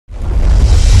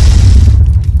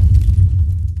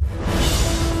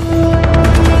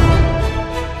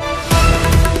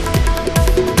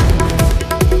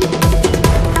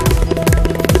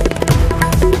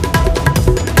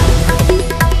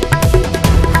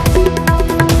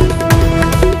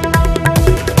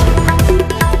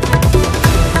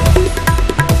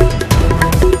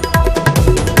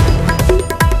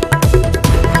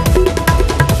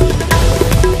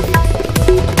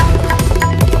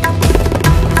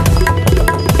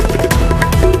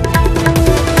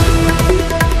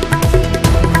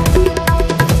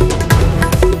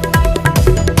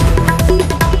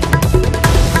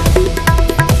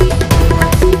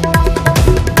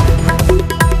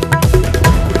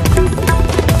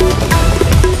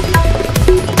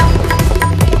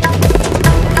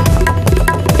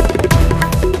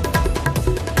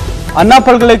அண்ணா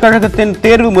பல்கலைக்கழகத்தின்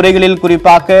தேர்வு முறைகளில்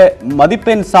குறிப்பாக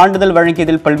மதிப்பெண் சான்றிதழ்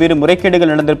வழங்கியதில் பல்வேறு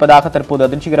முறைகேடுகள் நடந்திருப்பதாக தற்போது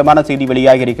அதிர்ச்சிகரமான செய்தி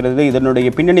வெளியாகி இருக்கிறது. இதனுடைய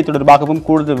பின்னணி தொடர்பாகவும்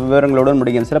கூடுதல் விவரங்களுடன்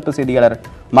நம்முடைய சிறப்பு செய்தியாளர்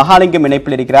மகாலிங்கம்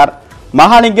இணைப்பில் இருக்கிறார்.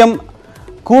 மகாலிங்கம்,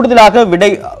 கூடுதலாக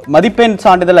மதிப்பெண்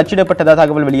சான்றிதழ் அச்சிடப்பட்டதாக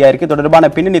தகவல் வெளியாயிருக்கு. தொடர்பான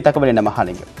பின்னணி தகவல் என்ன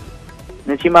மகாலிங்கம்?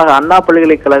 நிச்சயமாக அண்ணா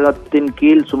பல்கலைக்கழகத்தின்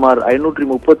கீழ் சுமார்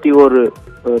 531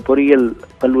 பொறியியல்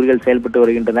கல்லூரிகள் செயல்பட்டு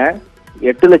வருகின்றன.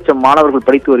 8 லட்சம் மாணவர்கள்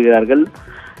படித்து வருகிறார்கள்.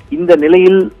 இந்த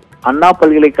நிலையில் அண்ணா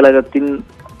பல்கலைக்கழகத்தின்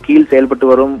கீழ் செயல்பட்டு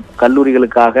வரும்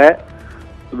கல்லூரிகளுக்காக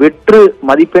வெற்று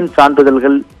மதிப்பெண்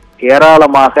சான்றிதழ்கள்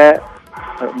ஏராளமாக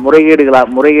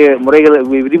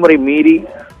விதிமுறை மீறி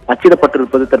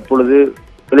அச்சிடப்பட்டிருப்பது தற்பொழுது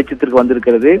வெளிச்சத்திற்கு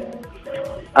வந்திருக்கிறது.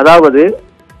 அதாவது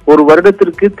ஒரு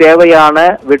வருடத்திற்கு தேவையான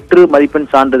வெற்று மதிப்பெண்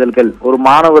சான்றிதழ்கள் ஒரு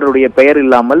மாணவருடைய பெயர்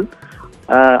இல்லாமல்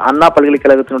அண்ணா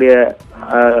பல்கலைக்கழகத்தினுடைய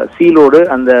சீலோடு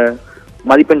அந்த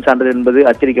மதிப்பெண் சான்றிதழ் என்பது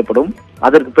அச்சடிக்கப்படும்.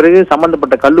 அதற்கு பிறகு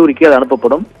சம்பந்தப்பட்ட கல்லூரிக்கு அது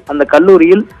அனுப்பப்படும். அந்த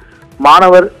கல்லூரியில்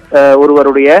மாணவர்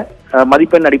ஒருவருடைய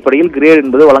மதிப்பெண் அடிப்படையில் கிரேட்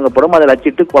என்பது வழங்கப்படும். அதில்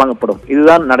அச்சிட்டு வழங்கப்படும்.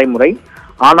 இதுதான் நடைமுறை.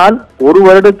 ஆனால் ஒரு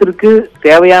வருடத்திற்கு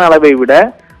தேவையான அளவை விட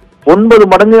 9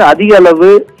 மடங்கு அதிக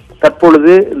அளவு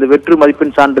தற்பொழுது இந்த வெற்று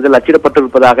மதிப்பெண் சான்றிதழ்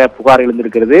அச்சிடப்பட்டிருப்பதாக புகார்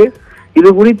எழுந்திருக்கிறது. இது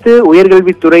குறித்து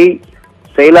உயர்கல்வித்துறை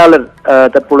செயலாளர்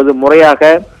தற்பொழுது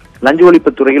முறையாக லஞ்ச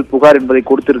ஒழிப்பு துறையில் புகார் என்பதை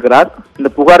கொடுத்திருக்கிறார். இந்த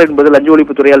புகார் என்பது லஞ்ச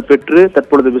ஒழிப்பு துறையால் பெற்று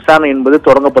தற்பொழுது விசாரணை என்பது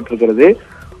தொடங்கப்பட்டிருக்கிறது.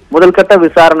 முதல் கட்ட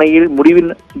விசாரணையில் முடிவின்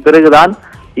பிறகுதான்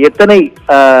எத்தனை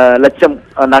லட்சம்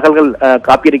நகல்கள்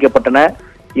காப்பியடிக்கப்பட்டன,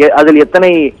 அதில்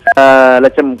எத்தனை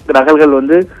லட்சம் நகல்கள்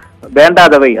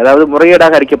வேண்டாதவை, அதாவது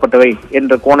முறையீடாக அளிக்கப்பட்டவை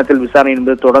என்ற கோணத்தில் விசாரணை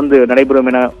என்பது தொடர்ந்து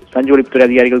நடைபெறும் என லஞ்ச ஒழிப்புத்துறை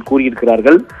அதிகாரிகள்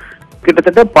கூறியிருக்கிறார்கள்.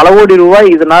 கிட்டத்தட்ட பல கோடி ரூபாய்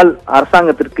இதனால்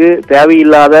அரசாங்கத்திற்கு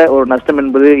தேவையில்லாத ஒரு நஷ்டம்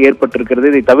என்பது ஏற்பட்டிருக்கிறது.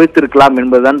 இதை தவிர்த்திருக்கலாம்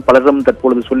என்பதுதான் பலரும்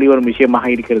தற்பொழுது சொல்லி வரும்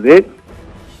விஷயமாக இருக்கிறது.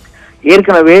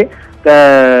 ஏற்கனவே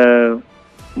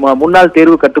முன்னாள்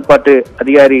தேர்வு கட்டுப்பாட்டு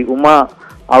அதிகாரி உமா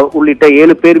உள்ளிட்ட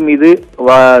 7 பேர் மீது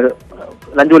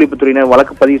லஞ்ச ஒழிப்புத்துறையினர்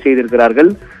வழக்கு பதிவு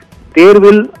செய்திருக்கிறார்கள்.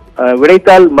 தேர்வில்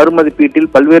விடைத்தாள் மறுமதிப்பீட்டில்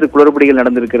பல்வேறு குளறுபடிகள்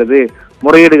நடந்திருக்கிறது,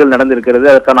 முறையீடுகள் நடந்திருக்கிறது,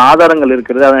 அதற்கான ஆதாரங்கள்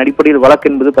இருக்கிறது. அதன் அடிப்படையில் வழக்கு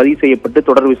என்பது பதிவு செய்யப்பட்டு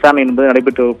தொடர் விசாரணை என்பது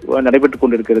நடைபெற்றுக்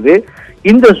கொண்டிருக்கிறது.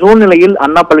 இந்த சூழ்நிலையில்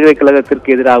அண்ணா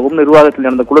பல்கலைக்கழகத்திற்கு எதிராகவும் நிர்வாகத்தில்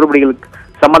நடந்த குளறுபடிகளுக்கு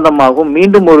சம்பந்தமாகவும்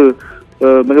மீண்டும் ஒரு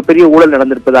மிகப்பெரிய ஊழல்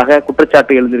நடந்திருப்பதாக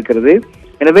குற்றச்சாட்டு எழுந்திருக்கிறது.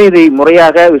 எனவே இதை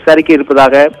முறையாக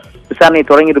விசாரணை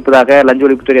தொடங்கி இருப்பதாக லஞ்ச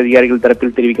ஒழிப்புத்துறை அதிகாரிகள்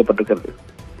தரப்பில் தெரிவிக்கப்பட்டிருக்கிறது.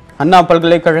 அண்ணா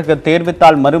பல்கலைக்கழக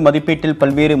தேர்வுத்தாள் மறுமதிப்பீட்டில்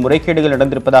பல்வேறு முறைகேடுகள்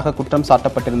நடந்திருப்பதாக குற்றம்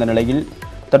சாட்டப்பட்டிருந்த நிலையில்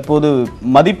தற்போது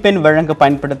மதிப்பெண் வழங்க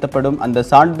பயன்படுத்தப்படும் அந்த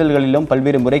சான்றிதழ்களிலும்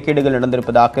பல்வேறு முறைகேடுகள்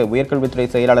நடந்திருப்பதாக உயர்கல்வித்துறை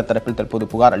செயலாளர் தரப்பில் தற்போது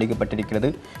புகார்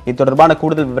அளிக்கப்பட்டிருக்கிறது. இது தொடர்பான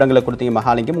கூடுதல் விவரங்களை கொடுத்த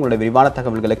மகாலிங்கம், உங்களுடைய விரிவான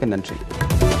தகவல்களுக்கு நன்றி.